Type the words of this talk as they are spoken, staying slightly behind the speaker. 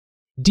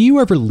Do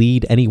you ever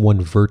lead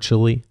anyone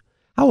virtually?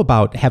 How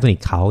about have any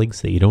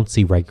colleagues that you don't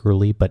see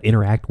regularly but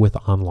interact with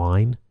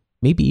online?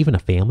 Maybe even a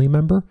family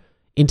member?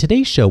 In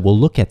today's show, we'll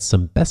look at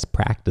some best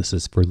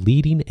practices for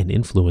leading and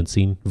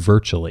influencing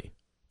virtually.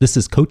 This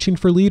is Coaching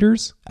for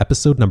Leaders,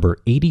 episode number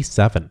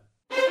 87.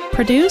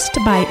 Produced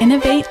by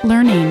Innovate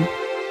Learning,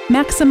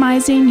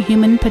 maximizing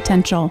human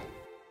potential.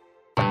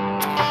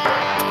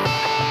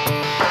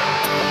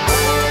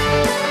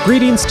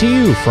 Greetings to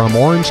you from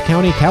Orange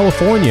County,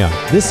 California.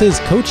 This is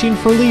Coaching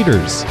for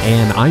Leaders,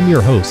 and I'm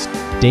your host,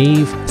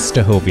 Dave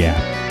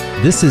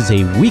Stachowiak. This is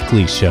a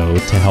weekly show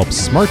to help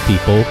smart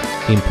people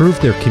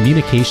improve their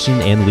communication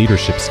and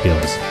leadership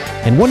skills.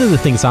 And one of the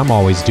things I'm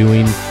always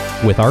doing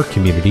with our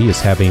community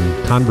is having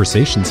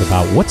conversations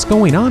about what's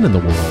going on in the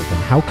world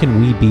and how can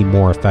we be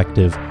more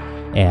effective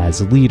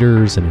as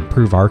leaders and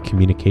improve our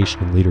communication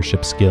and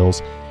leadership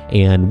skills.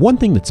 And one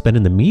thing that's been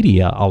in the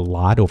media a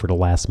lot over the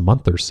last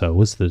month or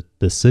so is the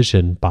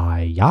decision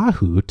by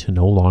Yahoo to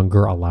no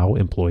longer allow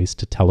employees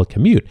to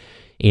telecommute.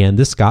 And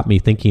this got me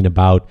thinking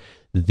about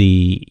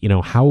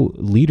how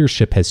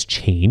leadership has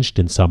changed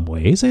in some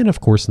ways, and of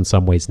course in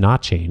some ways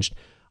not changed,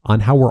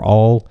 on how we're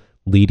all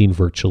leading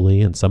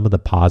virtually and some of the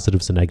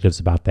positives and negatives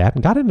about that,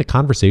 and got into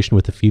conversation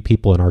with a few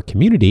people in our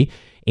community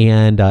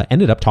and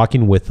ended up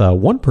talking with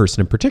one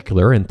person in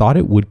particular and thought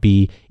it would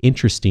be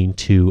interesting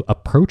to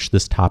approach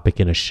this topic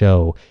in a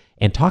show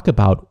and talk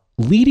about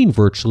leading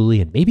virtually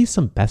and maybe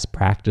some best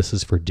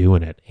practices for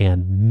doing it.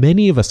 And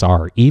many of us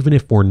are, even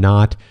if we're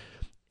not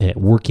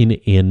working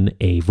in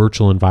a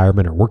virtual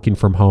environment or working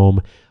from home,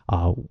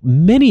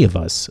 many of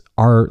us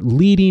are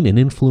leading and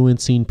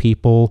influencing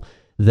people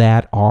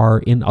that are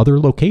in other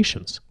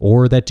locations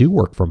or that do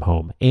work from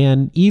home.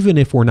 And even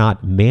if we're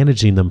not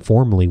managing them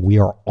formally, we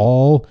are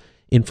all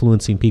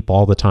influencing people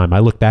all the time. I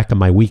look back on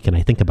my week and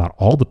I think about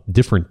all the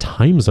different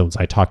time zones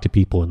I talked to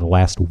people in the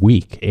last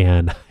week.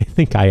 And I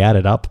think I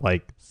added up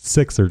like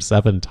 6 or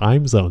 7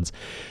 time zones.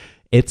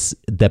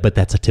 But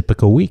that's a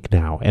typical week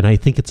now. And I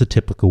think it's a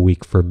typical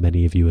week for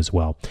many of you as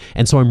well.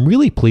 And so I'm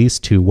really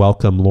pleased to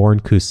welcome Loren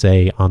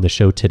Cousset on the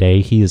show today.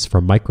 He is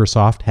from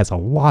Microsoft, has a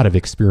lot of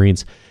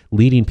experience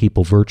leading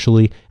people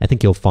virtually. I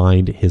think you'll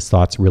find his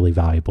thoughts really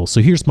valuable.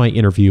 So here's my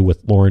interview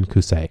with Loren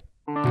Cousset.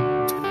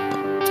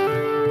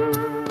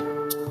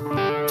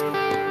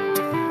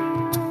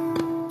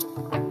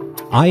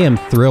 I am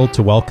thrilled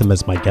to welcome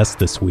as my guest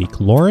this week,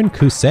 Loren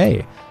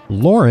Cousset.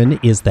 Loren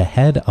is the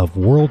head of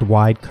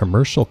worldwide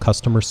commercial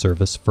customer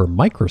service for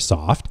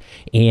Microsoft,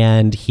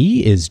 and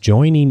he is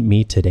joining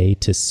me today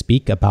to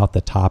speak about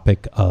the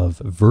topic of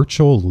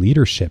virtual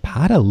leadership,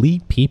 how to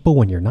lead people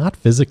when you're not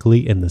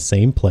physically in the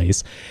same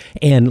place.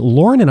 And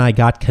Loren and I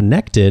got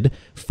connected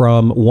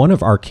from one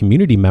of our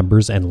community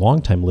members and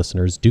longtime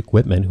listeners, Duke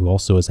Whitman, who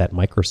also is at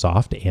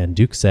Microsoft. And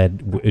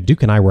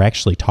Duke and I were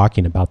actually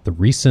talking about the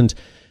recent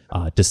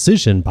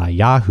decision by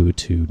Yahoo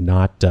to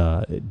not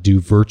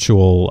do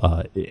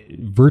virtual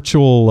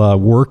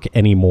work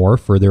anymore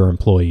for their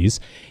employees.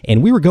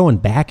 And we were going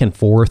back and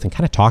forth and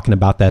kind of talking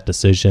about that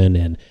decision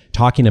and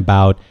talking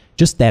about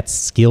just that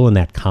skill and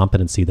that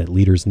competency that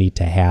leaders need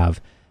to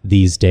have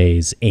these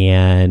days.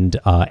 And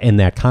in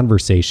that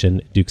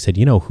conversation, Duke said,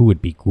 who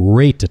would be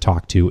great to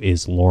talk to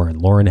is Loren.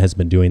 Loren has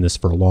been doing this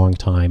for a long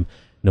time,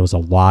 knows a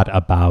lot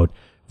about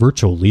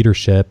virtual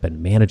leadership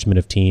and management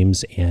of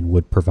teams, and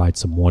would provide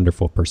some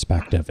wonderful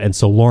perspective. And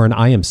so, Loren,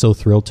 I am so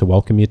thrilled to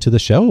welcome you to the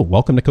show.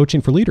 Welcome to Coaching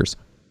for Leaders.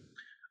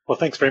 Well,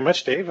 thanks very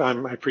much, Dave. I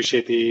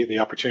appreciate the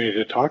opportunity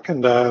to talk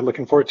and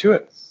looking forward to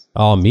it.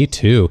 Oh, me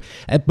too.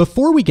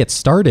 Before we get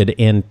started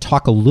and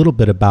talk a little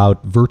bit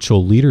about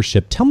virtual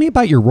leadership, tell me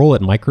about your role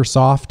at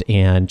Microsoft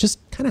and just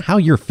kind of how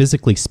you're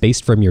physically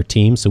spaced from your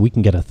team so we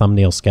can get a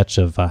thumbnail sketch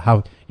of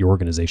how your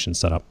organization's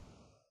set up.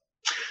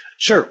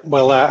 Sure.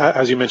 Well,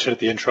 as you mentioned at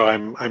the intro,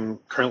 I'm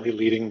currently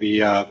leading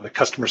the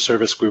customer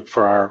service group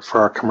for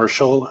our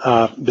commercial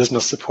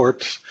business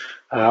support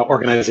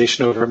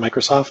organization over at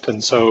Microsoft,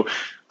 and so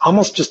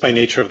almost just by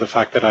nature of the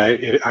fact that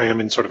I am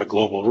in sort of a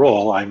global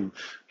role, I'm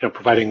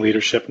providing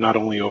leadership not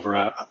only over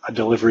a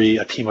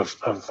team of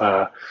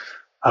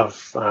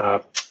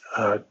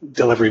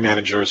delivery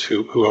managers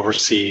who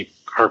oversee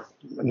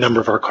a number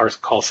of our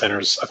call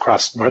centers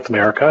across North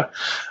America,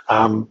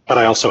 but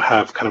I also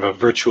have kind of a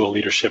virtual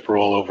leadership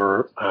role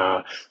over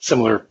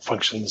similar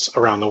functions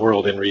around the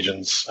world in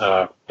regions,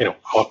 all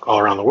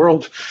around the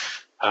world,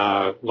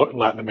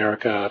 Latin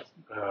America,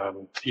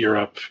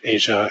 Europe,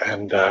 Asia,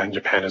 and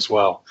Japan as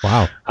well.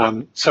 Wow.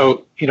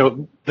 So,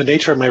 the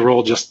nature of my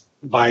role, just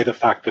by the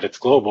fact that it's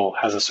global,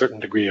 has a certain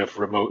degree of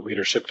remote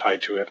leadership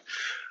tied to it.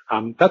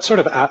 That's sort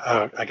of,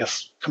 I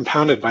guess,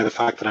 compounded by the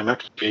fact that I'm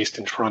actually based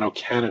in Toronto,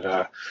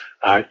 Canada,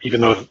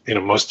 even though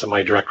most of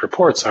my direct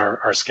reports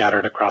are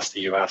scattered across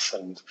the U.S.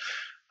 and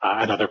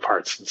other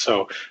parts. And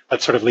so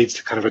that sort of leads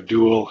to kind of a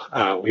dual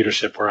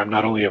leadership where I'm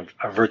not only a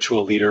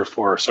virtual leader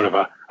for sort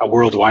of a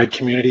worldwide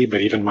community,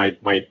 but even my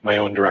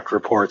own direct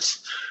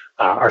reports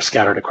are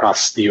scattered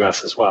across the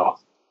U.S. as well.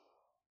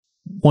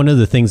 One of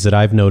the things that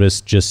I've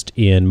noticed just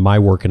in my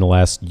work in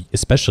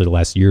especially the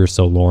last year or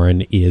so,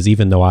 Loren, is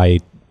even though I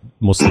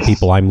most of the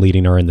people I'm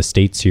leading are in the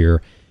States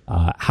here.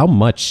 How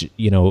much,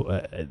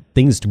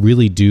 things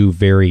really do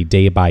vary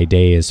day by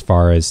day as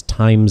far as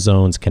time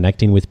zones,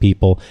 connecting with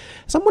people.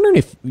 So I'm wondering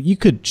if you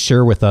could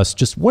share with us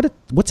just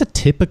what's a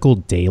typical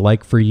day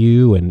like for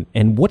you,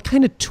 and what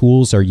kind of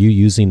tools are you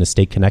using to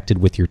stay connected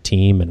with your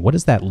team, and what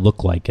does that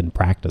look like in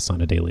practice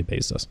on a daily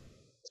basis?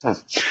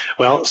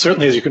 Well,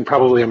 certainly, as you can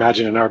probably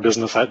imagine, in our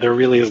business, there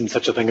really isn't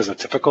such a thing as a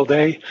typical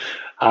day.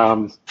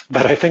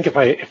 But I think if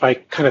I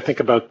kind of think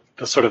about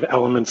the sort of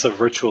elements of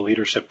virtual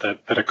leadership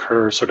that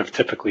occur sort of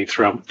typically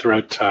throughout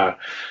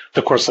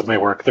the course of my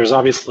work, there's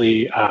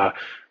obviously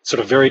sort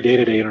of very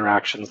day-to-day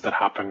interactions that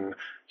happen,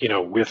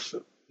 with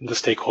the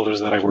stakeholders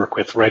that I work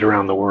with right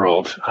around the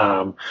world.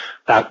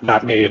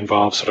 That may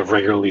involve sort of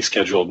regularly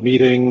scheduled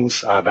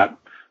meetings that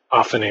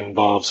often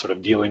involves sort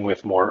of dealing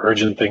with more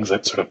urgent things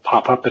that sort of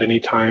pop up at any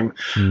time.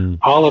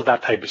 All of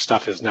that type of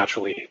stuff is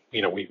naturally,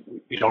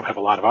 we don't have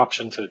a lot of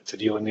option to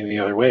deal in any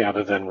other way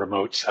other than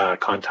remote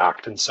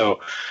contact. And so,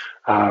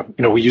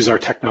 we use our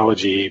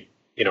technology,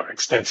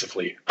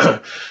 extensively.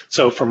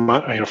 So from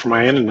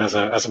my end, and as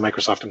a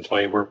Microsoft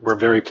employee, we're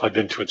very plugged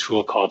into a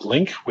tool called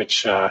Lync,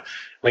 which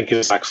Lync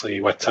is actually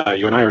what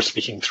you and I are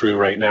speaking through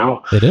right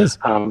now. It is.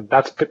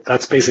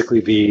 That's basically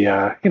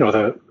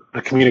the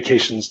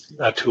communications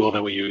tool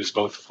that we use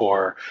both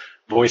for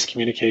voice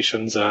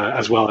communications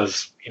as well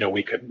as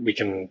we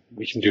can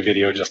do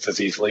video just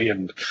as easily.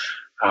 And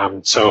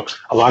so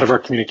a lot of our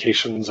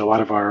communications, a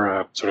lot of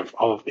our sort of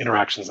all of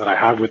interactions that I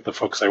have with the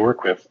folks I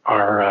work with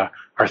are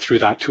through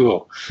that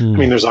tool. I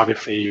mean, there's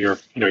obviously your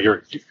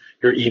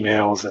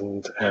emails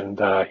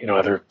and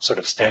other sort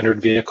of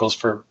standard vehicles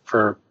for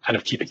kind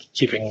of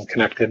keeping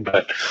connected.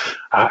 But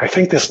I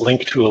think this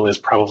Lync tool is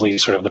probably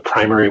sort of the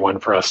primary one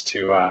for us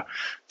to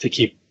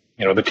keep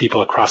the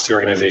people across the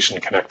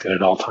organization connected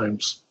at all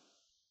times.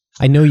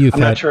 I know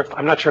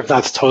I'm not sure if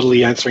that's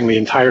totally answering the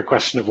entire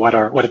question of what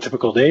a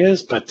typical day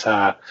is, but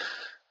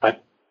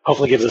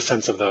hopefully gives a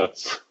sense of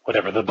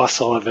the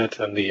bustle of it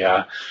and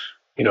the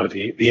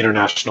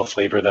international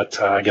flavor that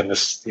again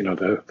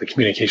the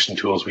communication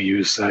tools we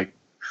use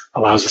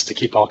allows us to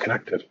keep all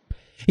connected.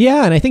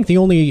 Yeah, and I think the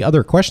only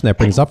other question that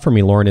brings up for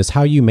me, Lauren, is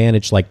how you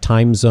manage like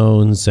time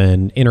zones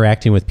and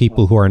interacting with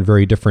people who are on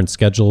very different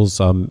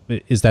schedules.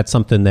 Is that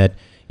something that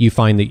you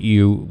find that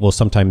you will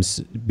sometimes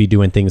be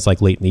doing things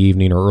like late in the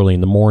evening or early in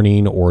the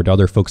morning, or do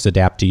other folks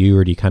adapt to you,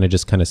 or do you kind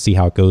of see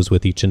how it goes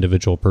with each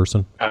individual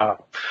person?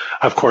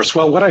 Of course.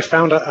 Well, what I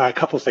found a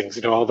couple of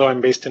things. Although I'm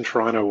based in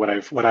Toronto,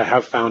 what I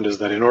have found is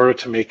that in order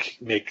to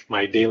make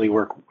my daily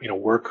work,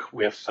 work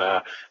with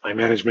my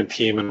management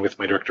team and with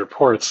my direct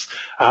reports,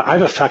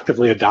 I've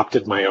effectively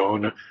adopted my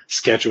own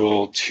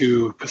schedule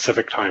to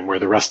Pacific time, where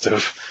the rest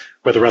of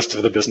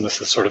the business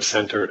is sort of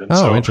centered. And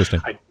so interesting.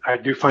 I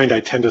do find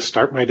I tend to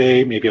start my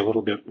day maybe a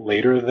little bit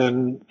later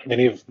than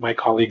many of my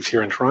colleagues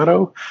here in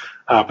Toronto,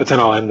 but then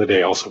I'll end the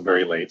day also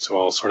very late.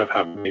 So I'll sort of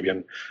have maybe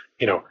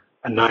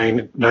a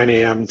 9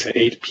 a.m. to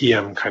 8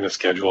 p.m. kind of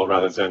schedule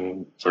rather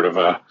than sort of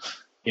an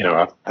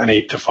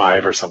 8 to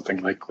 5 or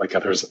something like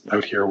others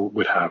out here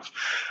would have.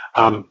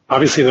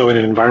 Obviously, though, in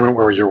an environment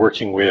where you're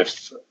working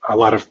with a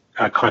lot of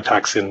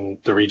contacts in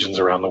the regions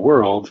around the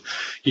world,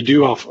 you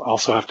do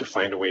also have to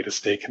find a way to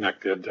stay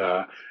connected,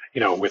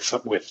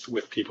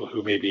 with people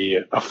who may be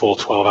a full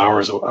 12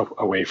 hours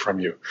away from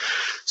you.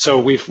 So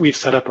we've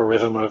set up a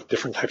rhythm of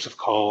different types of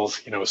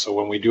calls. So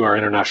when we do our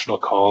international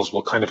calls,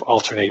 we'll kind of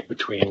alternate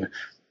between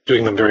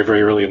doing them very,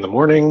 very early in the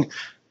morning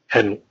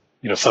and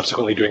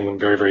subsequently doing them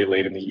very, very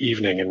late in the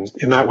evening. And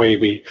in that way,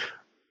 we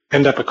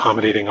end up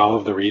accommodating all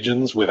of the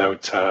regions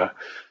without,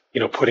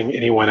 putting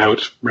anyone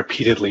out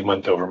repeatedly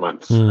month over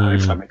month,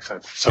 if that makes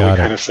sense. So we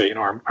kind of say,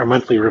 our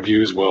monthly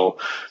reviews will,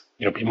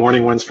 be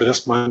morning ones for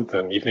this month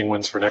and evening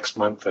ones for next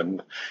month.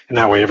 And in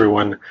that way,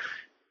 everyone,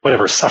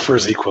 whatever,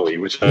 suffers equally,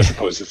 which I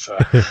suppose is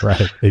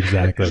right,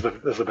 exactly. is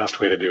the best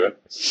way to do it.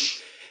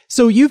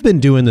 So you've been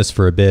doing this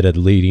for a bit at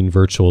leading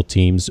virtual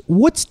teams.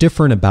 What's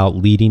different about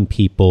leading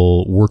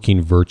people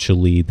working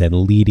virtually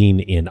than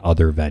leading in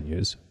other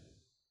venues?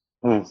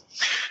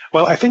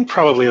 Well, I think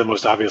probably the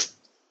most obvious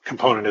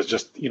component is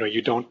just,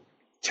 you don't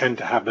tend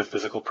to have the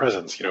physical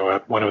presence.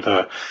 One of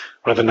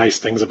the nice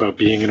things about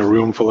being in a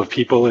room full of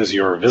people is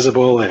you're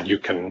visible and you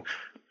can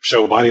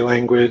show body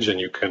language and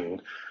you can,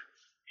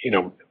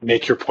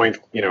 make your point,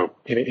 you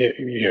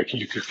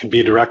can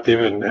be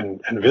directive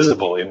and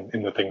visible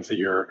in the things that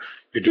you're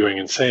doing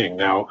and saying.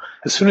 Now,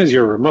 as soon as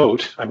you're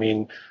remote, I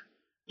mean,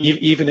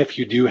 even if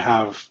you do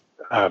have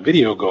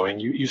video going,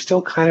 you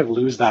still kind of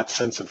lose that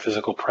sense of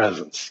physical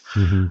presence.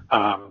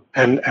 Mm-hmm.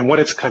 And what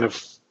it's kind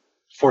of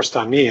forced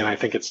on me, and I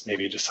think it's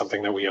maybe just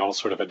something that we all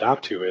sort of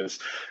adapt to, is,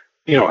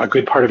 a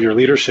good part of your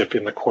leadership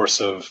in the course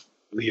of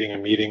leading a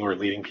meeting or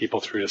leading people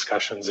through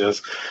discussions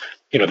is,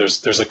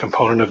 there's a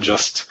component of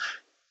just,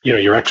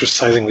 you're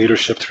exercising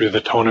leadership through the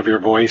tone of your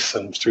voice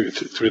and through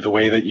the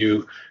way that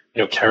you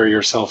carry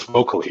yourself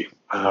vocally.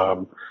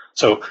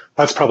 So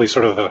that's probably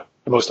sort of the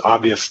most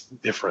obvious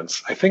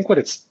difference. I think what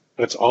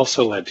it's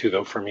also led to,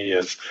 though, for me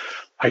is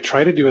I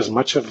try to do as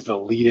much of the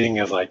leading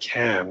as I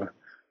can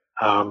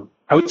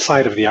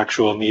outside of the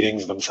actual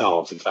meetings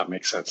themselves, if that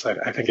makes sense.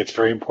 I think it's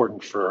very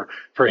important for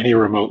any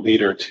remote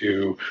leader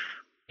to,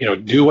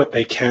 do what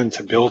they can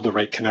to build the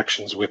right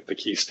connections with the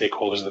key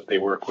stakeholders that they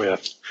work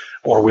with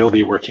or will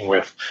be working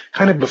with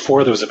kind of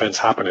before those events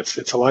happen.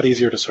 It's a lot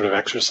easier to sort of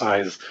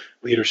exercise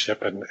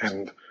leadership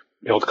and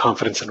build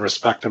confidence and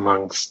respect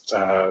amongst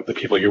the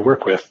people you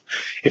work with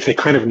if they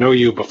kind of know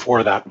you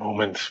before that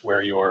moment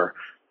where you're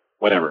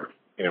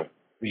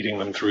leading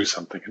them through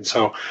something. And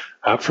so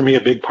for me,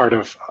 a big part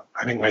of,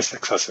 I think, my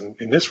success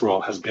in this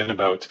role has been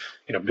about,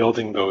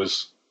 building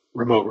those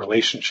remote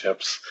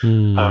relationships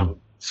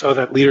so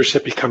that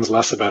leadership becomes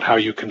less about how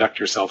you conduct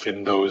yourself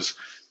in those,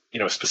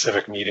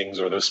 specific meetings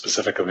or those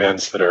specific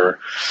events that are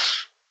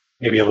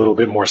maybe a little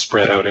bit more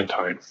spread out in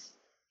time.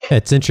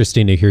 It's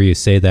interesting to hear you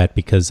say that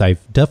because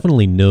I've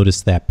definitely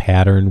noticed that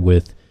pattern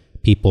with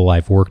people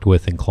I've worked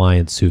with and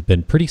clients who've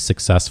been pretty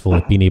successful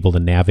at being able to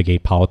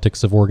navigate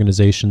politics of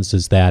organizations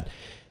is that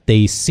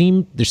there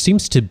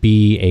seems to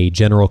be a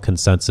general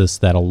consensus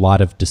that a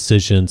lot of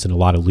decisions and a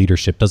lot of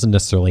leadership doesn't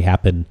necessarily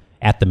happen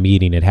at the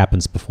meeting. It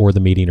happens before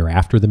the meeting or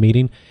after the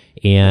meeting.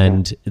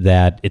 And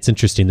that it's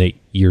interesting that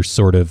you're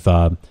sort of,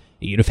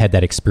 you've had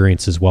that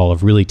experience as well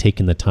of really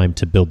taking the time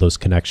to build those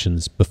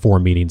connections before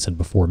meetings and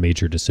before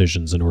major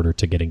decisions in order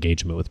to get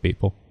engagement with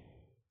people.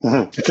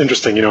 Mm-hmm. It's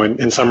interesting,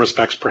 in some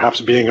respects, perhaps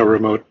being a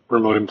remote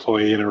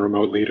employee and a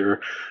remote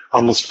leader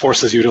almost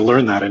forces you to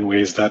learn that in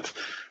ways that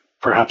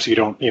perhaps you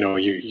don't,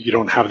 you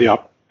don't have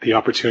the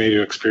opportunity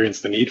to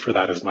experience the need for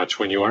that as much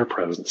when you are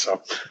present.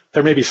 So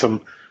there may be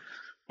some,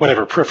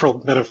 peripheral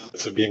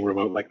benefits of being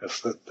remote like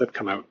this that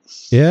come out.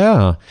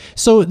 Yeah.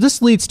 So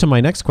this leads to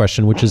my next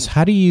question, which is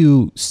how do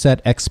you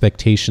set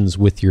expectations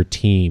with your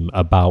team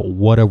about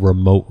what a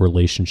remote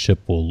relationship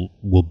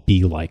will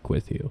be like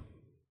with you?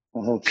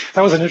 Mm-hmm.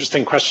 That was an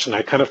interesting question.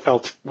 I kind of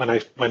felt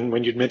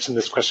when you'd mentioned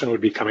this question would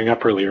be coming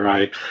up earlier,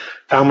 I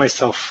found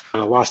myself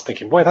lost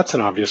thinking, boy, that's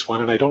an obvious one,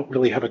 and I don't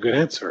really have a good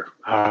answer.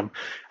 And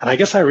I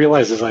guess I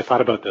realized as I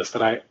thought about this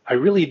that I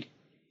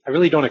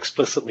really don't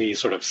explicitly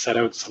sort of set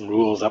out some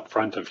rules up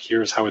front of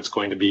here's how it's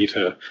going to be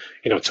to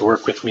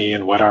work with me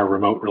and what our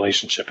remote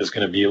relationship is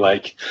going to be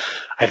like.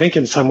 I think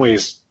in some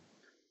ways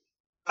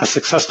a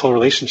successful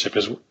relationship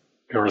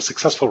or a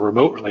successful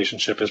remote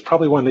relationship is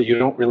probably one that you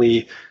don't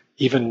really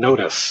even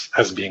notice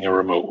as being a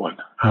remote one.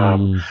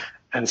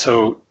 And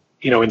so,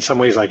 in some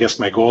ways, I guess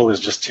my goal is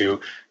just to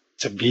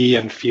be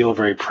and feel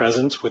very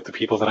present with the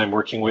people that I'm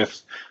working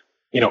with,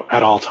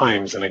 at all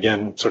times. And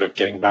again, sort of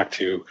getting back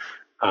to,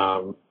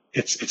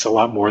 it's a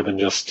lot more than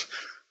just,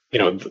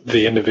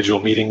 the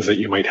individual meetings that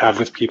you might have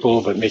with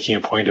people, but making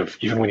a point of,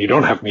 even when you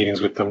don't have meetings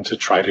with them, to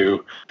try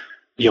to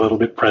be a little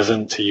bit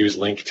present, to use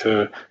Link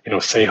to,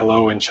 say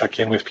hello and check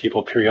in with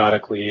people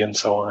periodically and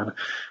so on.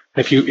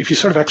 If you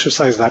sort of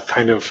exercise that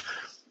kind of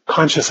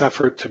conscious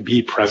effort to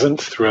be present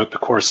throughout the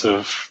course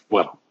of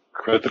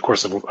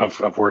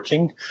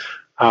working,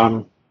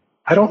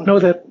 I don't know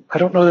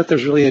that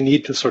there's really a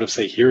need to sort of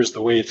say, here's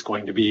the way it's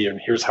going to be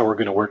and here's how we're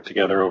going to work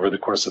together over the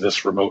course of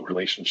this remote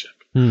relationship.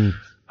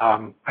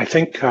 I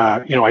think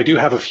I do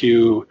have a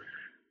few,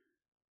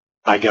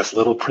 I guess,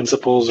 little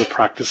principles or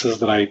practices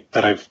that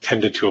I've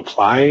tended to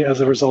apply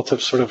as a result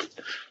of sort of,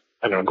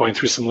 going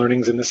through some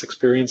learnings in this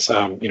experience.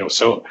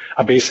 So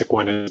a basic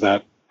one is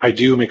that I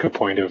do make a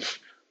point of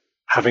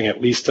having at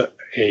least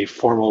a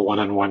formal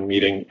one-on-one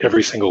meeting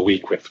every single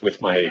week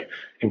with my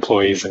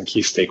employees and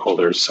key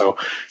stakeholders. So,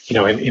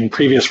 in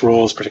previous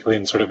roles, particularly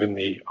in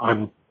the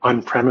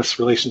on-premise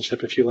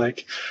relationship, if you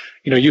like,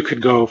 you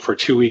could go for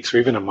 2 weeks or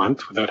even a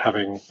month without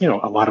having, a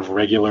lot of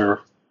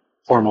regular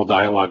formal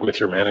dialogue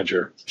with your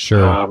manager.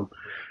 Sure.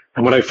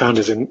 And what I found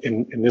is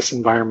in this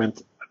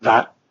environment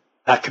that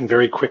can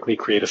very quickly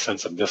create a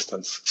sense of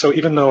distance. So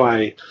even though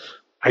I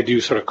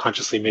do sort of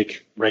consciously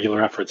make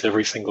regular efforts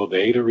every single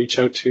day to reach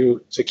out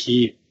to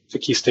key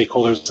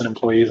stakeholders and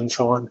employees and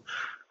so on,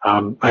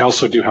 I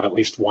also do have at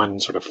least one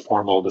sort of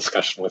formal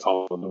discussion with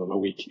all of them a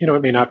week.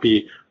 It may not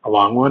be a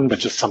long one, but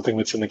just something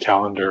that's in the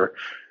calendar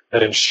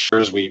that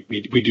ensures we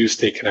do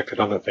stay connected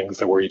on the things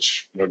that we're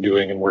each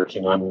doing and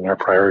working on and our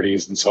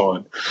priorities and so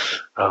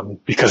on.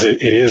 Because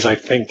it is, I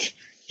think,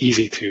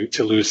 easy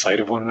to lose sight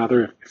of one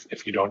another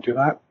if you don't do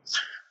that.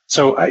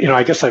 So,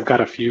 I guess I've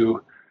got a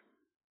few,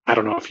 I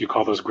don't know if you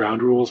call those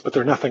ground rules, but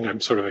they're nothing I'm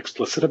sort of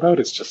explicit about.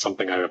 It's just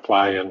something I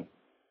apply and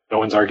no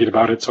one's argued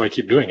about it, so I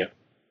keep doing it.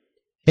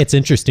 It's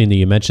interesting that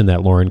you mentioned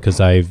that, Lauren, because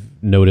I've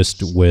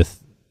noticed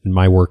with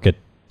my work at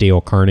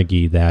Dale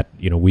Carnegie that,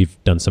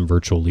 we've done some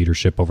virtual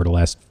leadership over the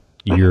last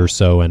year or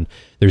so, and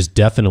there's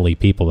definitely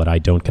people that I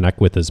don't connect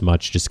with as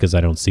much just because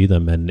I don't see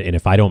them. And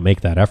if I don't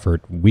make that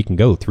effort, we can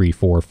go 3,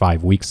 4,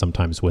 5 weeks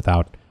sometimes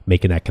without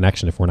making that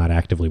connection if we're not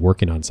actively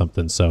working on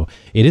something. So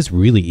it is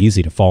really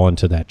easy to fall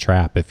into that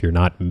trap if you're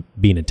not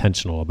being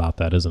intentional about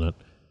that, isn't it?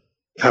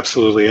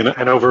 Absolutely.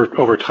 And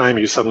over time,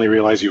 you suddenly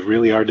realize you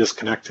really are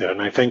disconnected.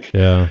 And I think,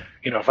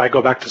 if I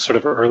go back to sort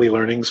of early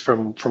learnings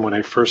from when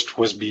I first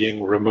was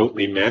being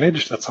remotely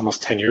managed, that's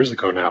almost 10 years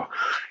ago now,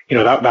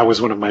 that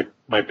was one of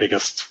my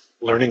biggest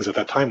learnings at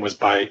that time was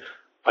by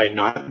by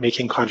not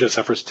making conscious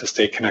efforts to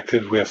stay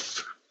connected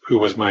with who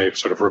was my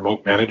sort of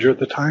remote manager at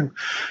the time.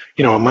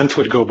 A month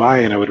would go by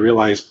and I would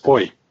realize,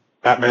 boy,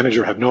 that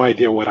manager had no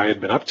idea what I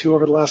had been up to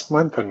over the last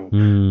month,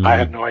 and I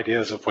had no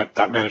ideas of what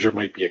that manager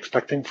might be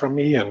expecting from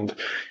me, and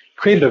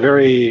created a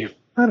very,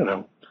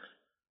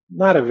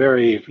 not a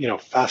very,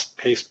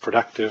 fast-paced,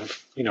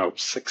 productive,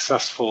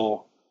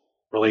 successful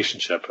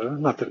relationship.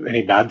 Not that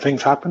any bad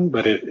things happen,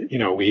 but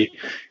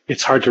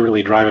it's hard to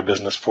really drive a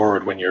business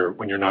forward when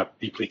you're not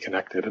deeply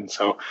connected. And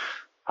so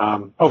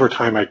over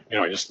time, I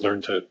just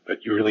learned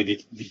that you really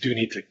do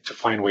need to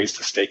find ways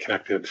to stay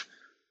connected,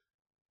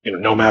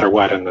 no matter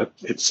what. And that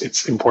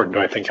it's important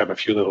to, I think, have a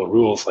few little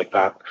rules like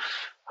that,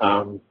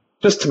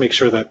 just to make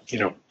sure that,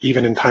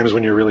 even in times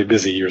when you're really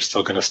busy, you're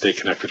still going to stay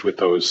connected with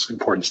those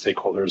important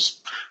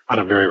stakeholders on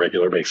a very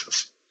regular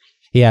basis.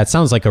 Yeah, it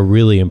sounds like a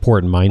really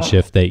important mind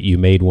shift that you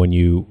made when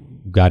you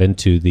got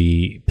into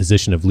the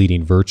position of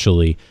leading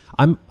virtually.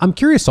 I'm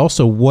curious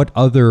also what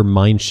other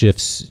mind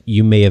shifts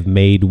you may have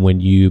made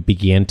when you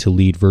began to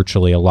lead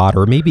virtually a lot,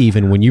 or maybe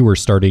even when you were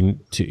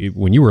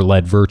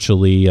led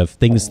virtually, of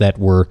things that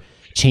were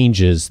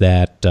changes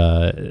that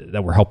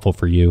were helpful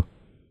for you.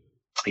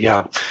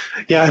 Yeah.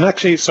 And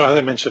actually, so as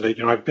I mentioned,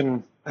 I've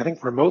been, I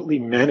think, remotely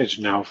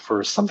managed now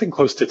for something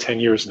close to 10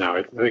 years now.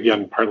 It,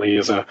 again, partly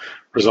as a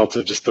result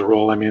of just the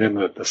role I'm in and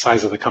the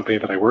size of the company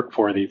that I work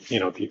for,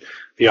 the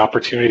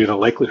opportunity, the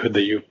likelihood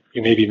that you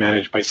may be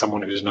managed by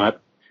someone who's not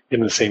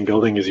in the same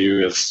building as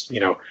you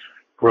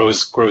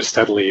grows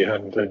steadily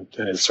and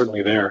is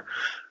certainly there.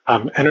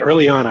 And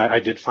early on, I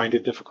did find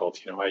it difficult.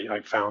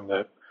 I found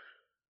that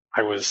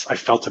I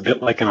felt a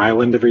bit like an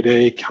island every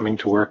day, coming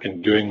to work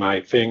and doing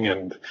my thing,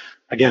 and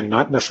again,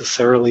 not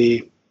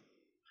necessarily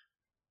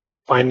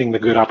finding the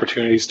good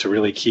opportunities to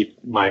really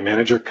keep my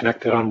manager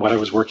connected on what I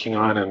was working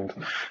on and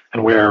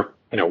where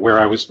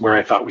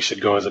I thought we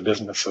should go as a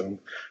business, and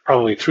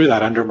probably through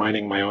that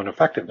undermining my own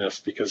effectiveness,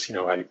 because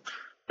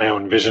my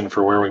own vision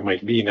for where we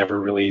might be never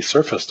really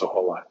surfaced a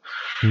whole lot.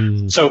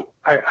 So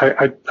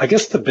I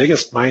guess the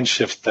biggest mind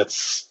shift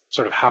that's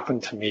sort of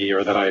happened to me,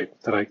 or that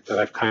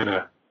I've kind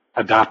of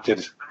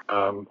adopted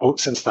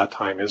since that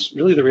time, is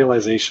really the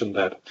realization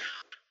that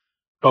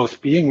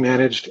both being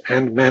managed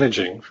and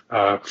managing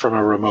from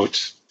a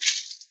remote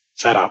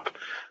setup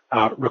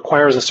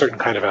requires a certain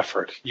kind of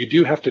effort. You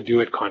do have to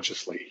do it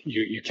consciously.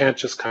 You can't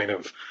just kind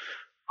of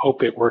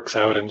hope it works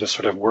out and just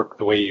sort of work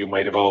the way you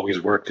might have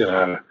always worked in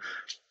a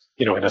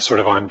sort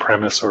of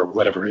on-premise or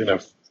whatever, in a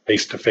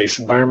face-to-face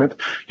environment.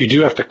 You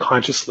do have to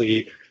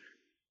consciously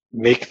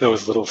make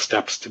those little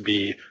steps to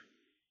be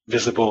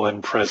visible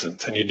and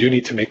present. And you do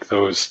need to make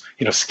those,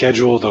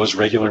 schedule those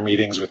regular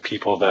meetings with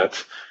people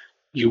that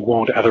you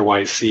won't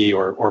otherwise see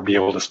or be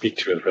able to speak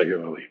to as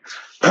regularly.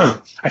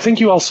 I think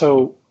you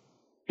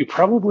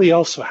probably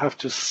also have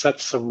to set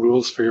some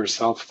rules for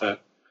yourself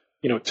that,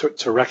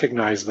 to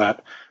recognize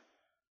that,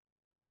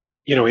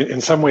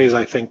 in some ways,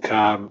 I think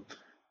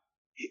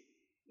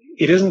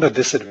it isn't a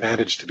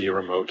disadvantage to be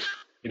remote.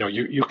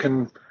 You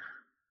can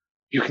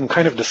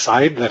kind of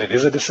decide that it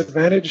is a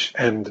disadvantage,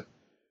 and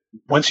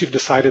once you've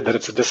decided that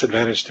it's a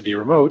disadvantage to be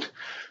remote,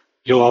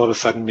 you'll all of a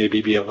sudden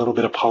maybe be a little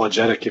bit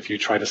apologetic if you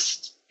try to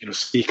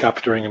speak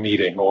up during a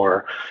meeting,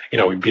 or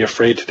be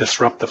afraid to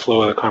disrupt the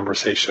flow of the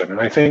conversation.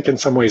 And I think in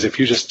some ways, if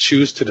you just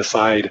choose to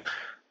decide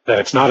that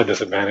it's not a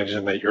disadvantage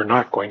and that you're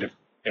not going to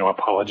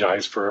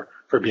apologize for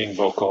being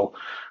vocal,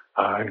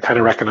 and kind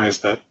of recognize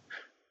that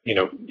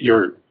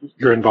you're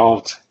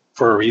involved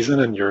for a reason,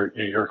 and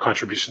your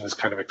contribution is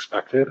kind of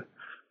expected.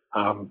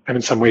 And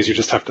in some ways, you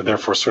just have to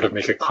therefore sort of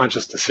make a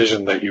conscious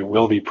decision that you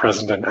will be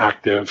present and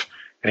active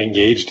and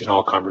engaged in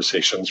all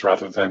conversations,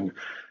 rather than,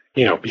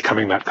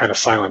 becoming that kind of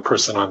silent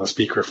person on the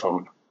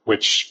speakerphone,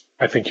 which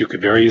I think you could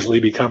very easily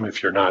become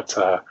if you're not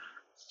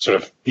sort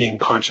of being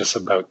conscious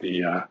about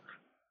the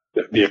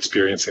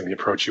experience and the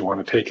approach you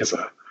want to take as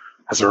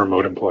a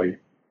remote employee.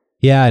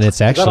 Yeah, and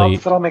it's actually...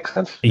 Does that all make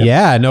sense?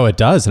 Yeah, no, it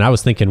does. And I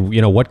was thinking,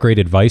 what great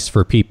advice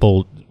for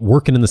people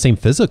working in the same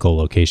physical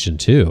location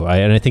too.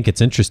 And I think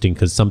it's interesting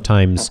because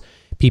sometimes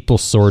people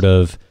sort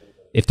of,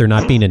 if they're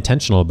not being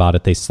intentional about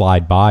it, they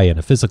slide by in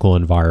a physical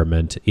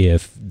environment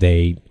if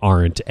they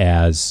aren't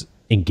as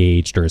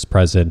engaged or as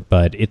present.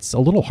 But it's a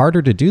little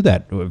harder to do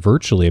that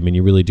virtually. I mean,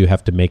 you really do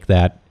have to make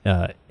that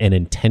an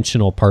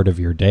intentional part of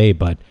your day.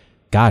 But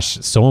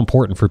gosh, so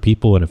important for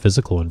people in a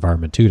physical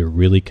environment too, to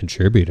really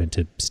contribute and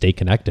to stay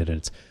connected. And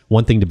it's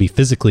one thing to be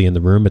physically in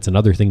the room. It's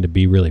another thing to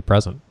be really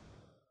present.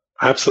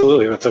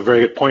 Absolutely. That's a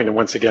very good point. And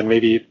once again,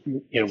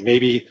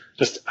 maybe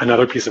just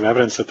another piece of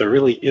evidence that there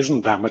really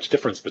isn't that much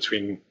difference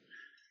between,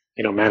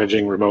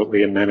 managing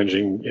remotely and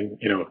managing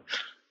in,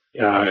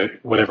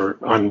 whatever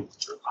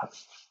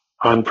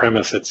on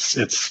premise.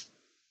 It's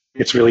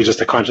really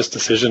just a conscious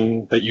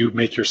decision that you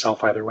make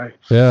yourself either way.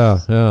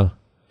 Yeah.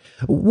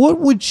 What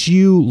would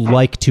you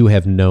like to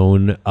have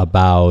known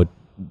about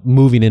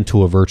moving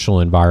into a virtual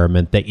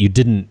environment that you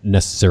didn't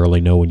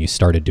necessarily know when you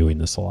started doing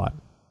this a lot?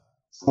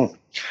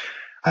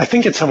 I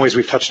think in some ways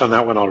we've touched on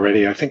that one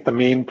already. I think the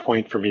main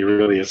point for me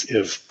really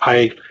is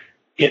I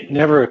it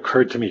never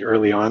occurred to me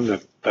early on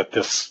that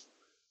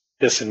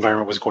this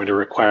environment was going to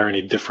require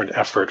any different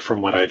effort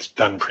from what I'd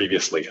done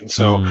previously. And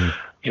so,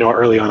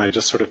 early on, I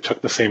just sort of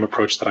took the same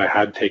approach that I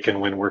had taken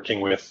when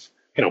working with,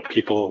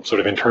 people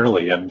sort of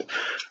internally. And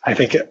I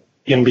think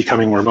in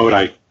becoming remote,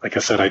 like I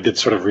said, I did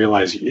sort of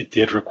realize it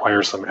did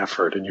require some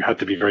effort, and you had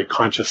to be very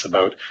conscious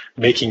about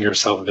making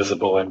yourself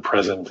visible and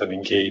present and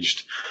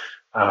engaged,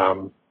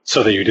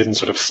 so that you didn't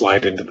sort of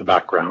slide into the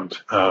background.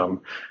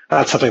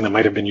 That's something that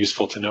might have been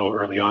useful to know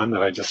early on,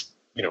 that I just,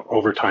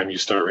 over time you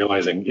start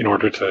realizing in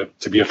order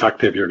to be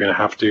effective, you're going to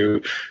have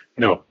to,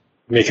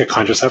 make a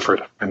conscious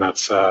effort. And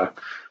that's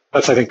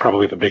I think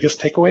probably the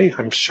biggest takeaway.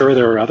 I'm sure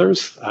there are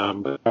others,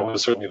 but that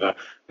was certainly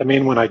the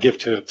main one I give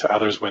to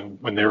others when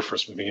they're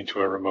first moving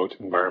into a remote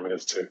environment,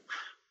 is to,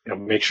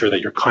 make sure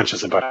that you're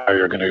conscious about how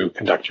you're going to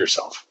conduct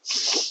yourself.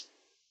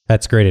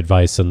 That's great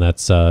advice, and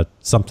that's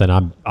something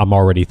I'm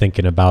already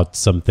thinking about.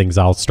 Some things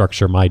I'll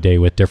structure my day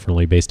with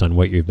differently based on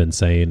what you've been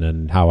saying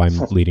and how I'm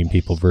leading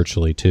people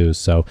virtually too.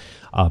 So,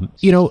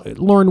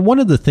 Lauren, one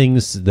of the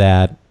things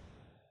that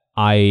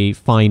I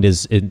find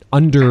is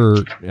under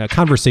a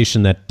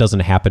conversation that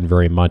doesn't happen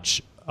very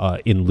much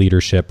in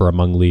leadership or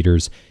among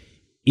leaders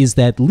is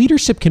that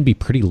leadership can be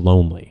pretty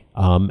lonely.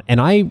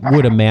 And I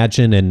would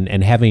imagine,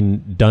 and having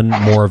done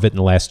more of it in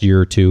the last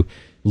year or two,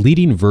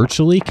 leading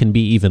virtually can be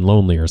even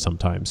lonelier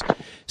sometimes.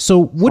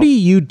 So what do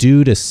you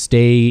do to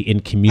stay in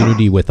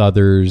community with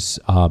others,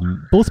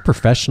 both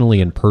professionally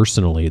and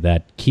personally,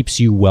 that keeps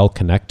you well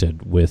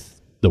connected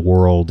with the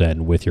world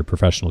and with your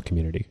professional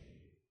community?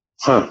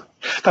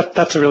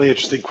 That's a really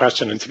interesting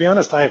question. And to be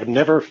honest, I have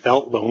never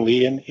felt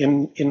lonely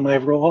in my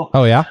role.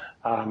 Oh, yeah?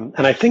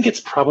 And I think it's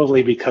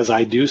probably because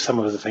I do some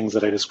of the things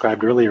that I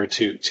described earlier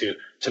to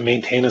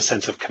maintain a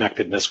sense of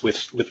connectedness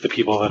with the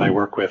people that I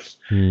work with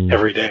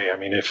every day. I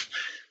mean, if,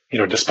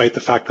 despite the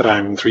fact that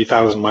I'm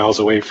 3,000 miles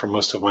away from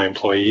most of my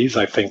employees,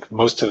 I think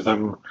most of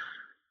them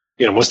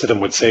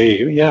would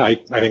say, yeah, I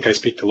think I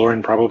speak to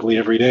Lauren probably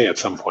every day at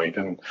some point.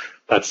 And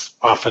that's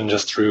often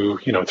just through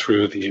the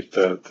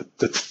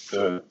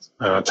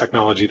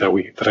technology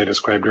that I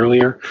described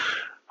earlier.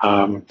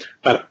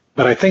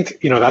 But I think,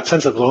 that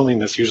sense of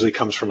loneliness usually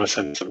comes from a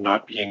sense of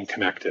not being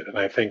connected. And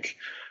I think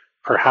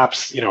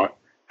perhaps,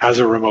 as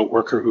a remote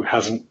worker who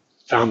hasn't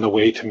found the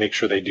way to make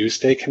sure they do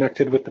stay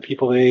connected with the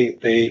people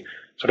they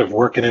sort of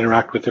work and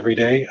interact with every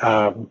day,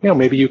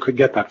 maybe you could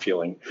get that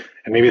feeling.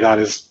 And maybe that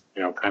is,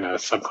 kind of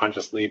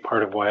subconsciously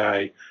part of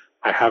why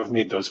I have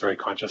made those very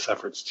conscious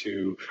efforts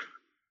to,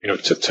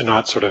 to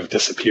not sort of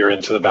disappear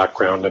into the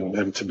background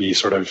and to be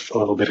sort of a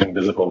little bit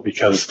invisible,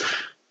 because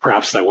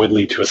perhaps that would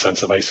lead to a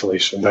sense of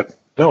isolation. But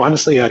no,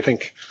 honestly, I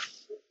think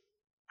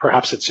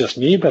perhaps it's just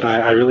me, but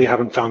I really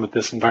haven't found that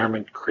this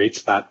environment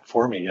creates that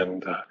for me.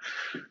 And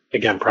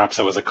again, perhaps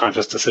that was a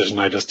conscious decision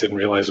I just didn't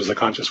realize was a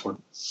conscious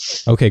one.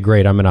 Okay,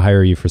 great. I'm going to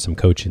hire you for some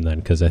coaching then,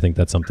 because I think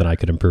that's something I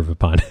could improve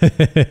upon.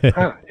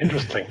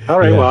 Interesting. All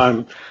right.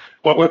 Yeah.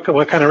 Well,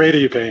 what kind of rate are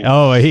you paying?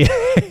 Oh,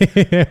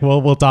 yeah.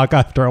 We'll talk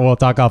after. We'll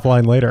talk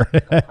offline later.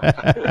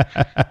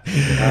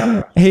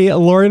 Hey,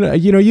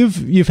 Lauren,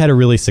 you've had a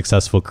really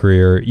successful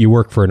career. You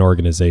work for an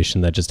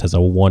organization that just has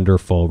a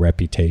wonderful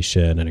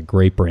reputation and a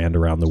great brand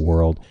around the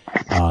world.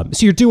 So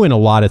you're doing a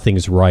lot of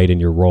things right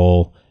in your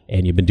role,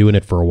 and you've been doing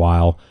it for a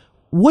while.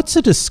 What's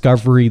a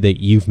discovery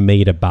that you've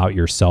made about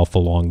yourself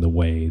along the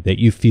way that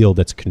you feel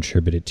that's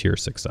contributed to your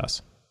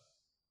success?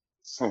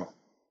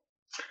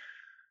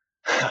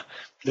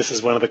 This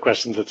is one of the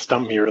questions that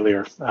stumped me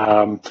earlier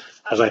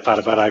as I thought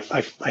about it.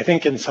 I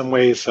think in some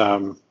ways,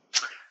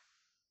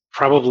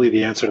 probably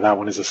the answer to that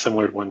one is a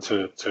similar one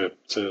to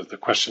the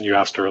question you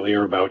asked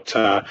earlier about,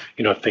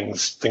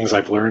 things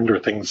I've learned or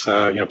things,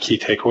 key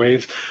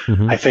takeaways.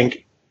 Mm-hmm. I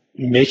think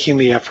making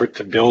the effort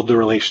to build the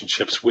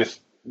relationships with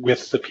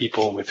the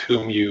people with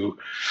whom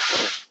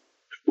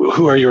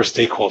who are your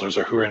stakeholders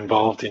or who are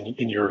involved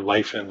in your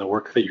life and the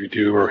work that you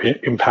do or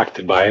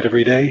impacted by it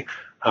every day,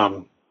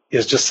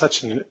 is just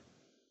such a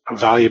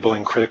valuable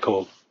and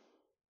critical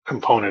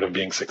component of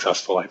being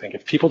successful. I think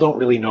if people don't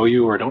really know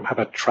you or don't have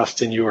a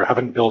trust in you or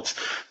haven't built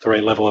the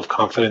right level of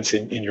confidence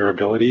in your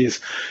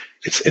abilities,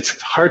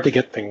 it's hard to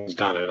get things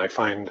done. And I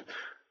find,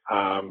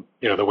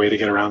 the way to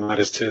get around that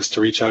is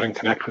to reach out and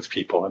connect with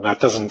people. And I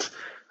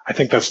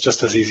think that's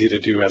just as easy to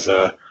do as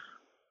an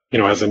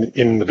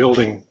in the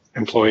building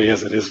employee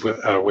as it is with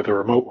a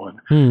remote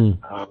one.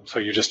 So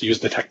you just use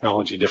the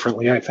technology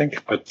differently, I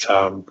think, but,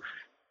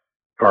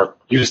 or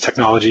use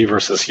technology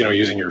versus,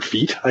 using your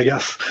feet, I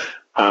guess.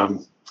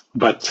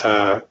 But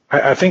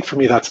I think for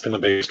me, that's been the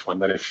biggest one,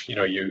 that if,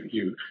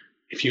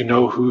 if you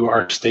know who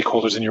are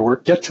stakeholders in your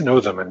work, get to know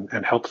them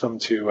and help them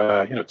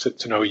to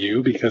know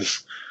you,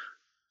 because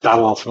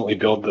that'll ultimately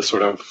build the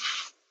sort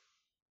of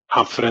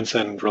confidence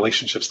and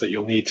relationships that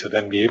you'll need to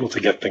then be able to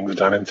get things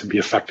done and to be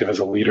effective as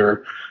a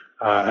leader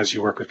as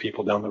you work with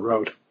people down the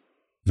road.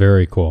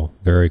 Very cool.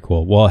 Very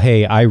cool. Well,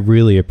 hey, I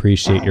really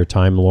appreciate your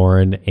time,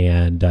 Lauren,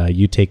 and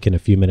you taking a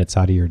few minutes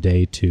out of your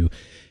day to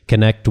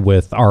connect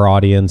with our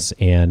audience.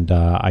 And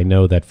I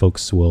know that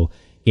folks will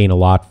gain a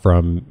lot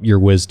from your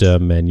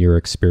wisdom and your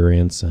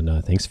experience.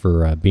 And thanks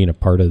for being a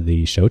part of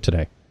the show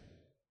today.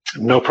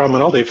 No problem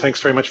at all, Dave.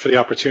 Thanks very much for the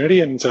opportunity,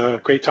 and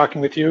great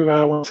talking with you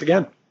once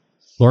again.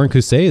 Lauren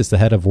Cousset is the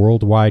head of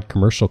worldwide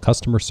commercial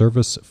customer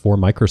service for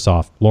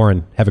Microsoft.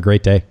 Lauren, have a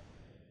great day.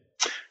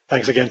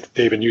 Thanks again,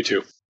 Dave, and you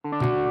too.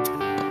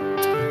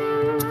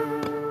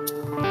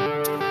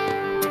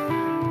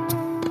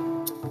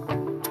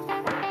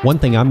 One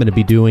thing I'm going to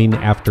be doing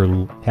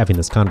after having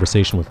this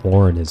conversation with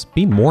Lauren is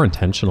being more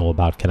intentional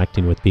about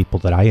connecting with people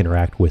that I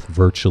interact with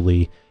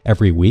virtually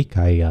every week.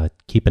 I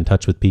keep in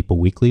touch with people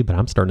weekly, but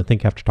I'm starting to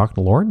think after talking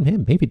to Lauren, hey,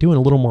 maybe doing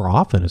a little more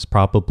often is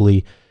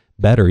probably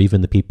better,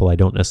 even the people I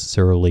don't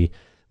necessarily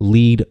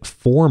lead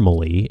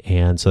formally.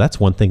 And so that's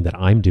one thing that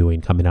I'm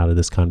doing coming out of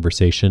this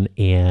conversation.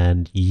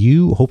 And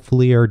you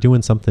hopefully are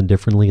doing something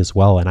differently as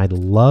well. And I'd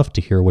love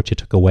to hear what you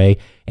took away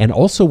and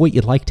also what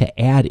you'd like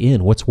to add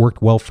in, what's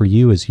worked well for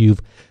you as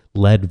you've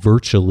led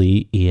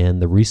virtually in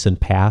the recent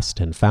past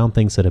and found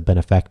things that have been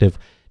effective.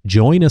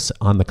 Join us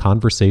on the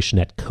conversation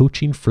at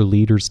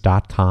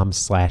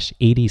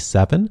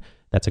coachingforleaders.com/87.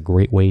 That's a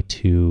great way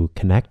to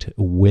connect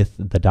with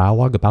the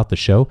dialogue about the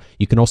show.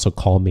 You can also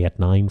call me at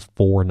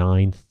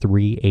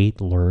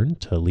 949-38-LEARN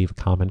to leave a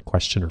comment,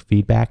 question, or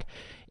feedback.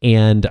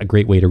 And a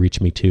great way to reach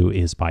me too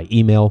is by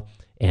email,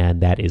 and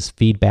that is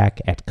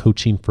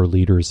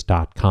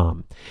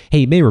feedback@coachingforleaders.com. Hey,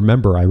 you may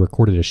remember I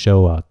recorded a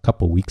show a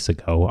couple weeks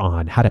ago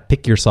on how to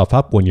pick yourself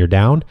up when you're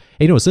down.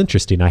 Hey, it was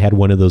interesting. I had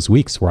one of those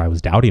weeks where I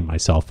was doubting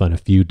myself on a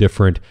few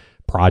different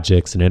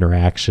projects and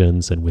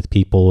interactions and with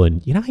people.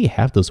 And you know how you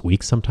have those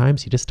weeks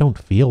sometimes? You just don't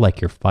feel like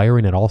you're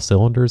firing at all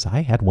cylinders.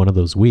 I had one of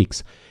those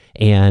weeks.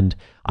 And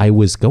I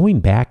was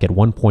going back at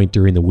one point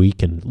during the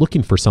week and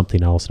looking for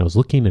something else. And I was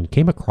looking and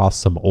came across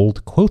some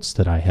old quotes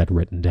that I had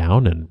written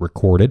down and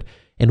recorded.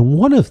 And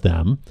one of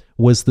them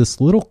was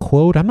this little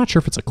quote. I'm not sure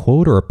if it's a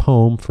quote or a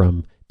poem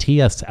from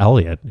T.S.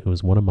 Eliot, who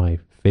is one of my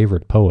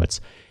favorite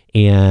poets.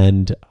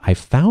 And I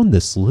found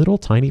this little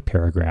tiny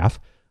paragraph.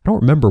 I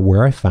don't remember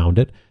where I found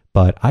it,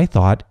 but I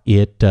thought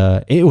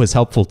it was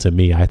helpful to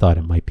me. I thought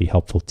it might be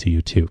helpful to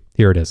you too.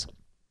 Here it is.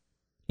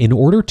 In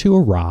order to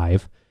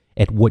arrive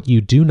at what you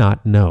do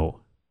not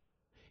know,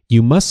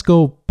 you must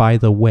go by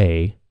the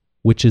way,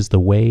 which is the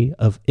way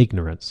of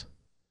ignorance.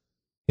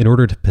 In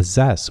order to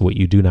possess what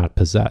you do not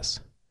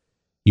possess,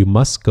 you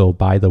must go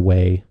by the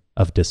way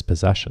of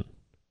dispossession.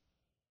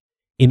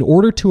 In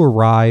order to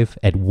arrive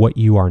at what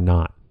you are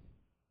not,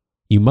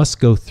 you must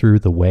go through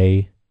the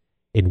way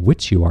in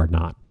which you are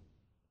not.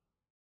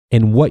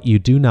 And what you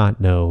do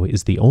not know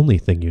is the only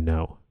thing you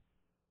know.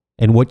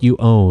 And what you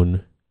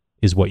own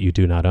is what you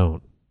do not own.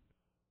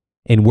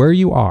 And where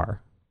you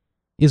are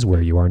is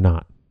where you are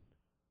not.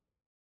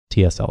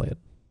 T.S. Eliot.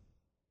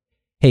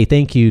 Hey,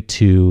 thank you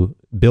to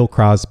Bill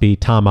Crosby,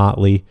 Tom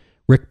Otley,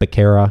 Rick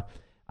Becerra,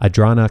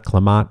 Adrana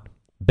Clement,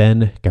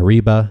 Ben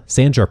Gariba,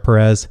 Sandra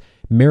Perez,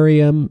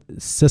 Miriam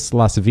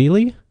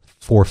Sislasvili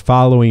for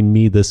following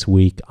me this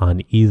week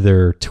on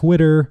either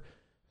Twitter,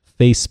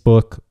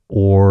 Facebook,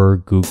 or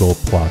Google+.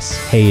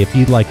 Hey, if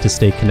you'd like to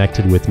stay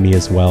connected with me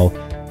as well,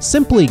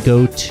 simply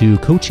go to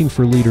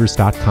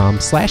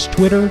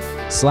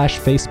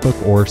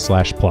coachingforleaders.com/Twitter/Facebook or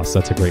 /plus.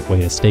 That's a great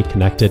way to stay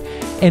connected.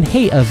 And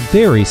hey, a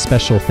very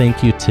special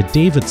thank you to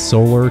David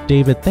Solar.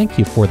 David, thank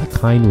you for the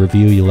kind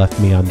review you left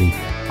me on the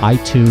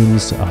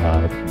iTunes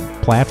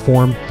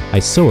platform. I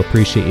so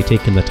appreciate you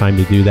taking the time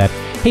to do that.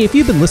 Hey, if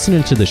you've been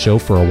listening to the show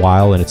for a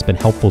while and it's been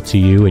helpful to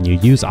you and you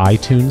use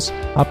iTunes,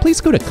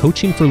 please go to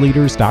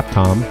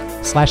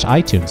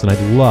coachingforleaders.com/iTunes, and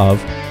I'd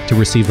love to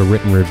receive a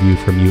written review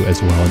from you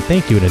as well. And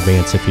thank you in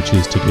advance if you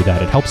choose to do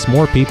that. It helps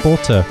more people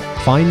to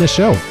find the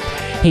show.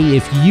 Hey,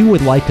 if you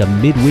would like a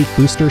midweek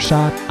booster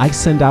shot, I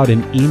send out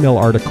an email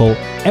article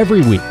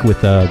every week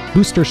with a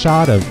booster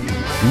shot of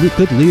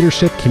good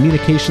leadership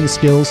communication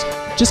skills.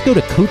 Just go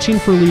to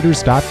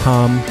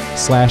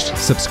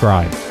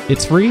coachingforleaders.com/subscribe.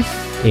 It's free,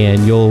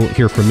 and you'll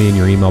hear from me in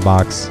your email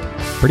box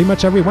pretty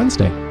much every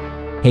Wednesday.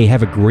 Hey,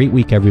 have a great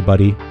week,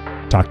 everybody.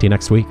 Talk to you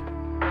next week.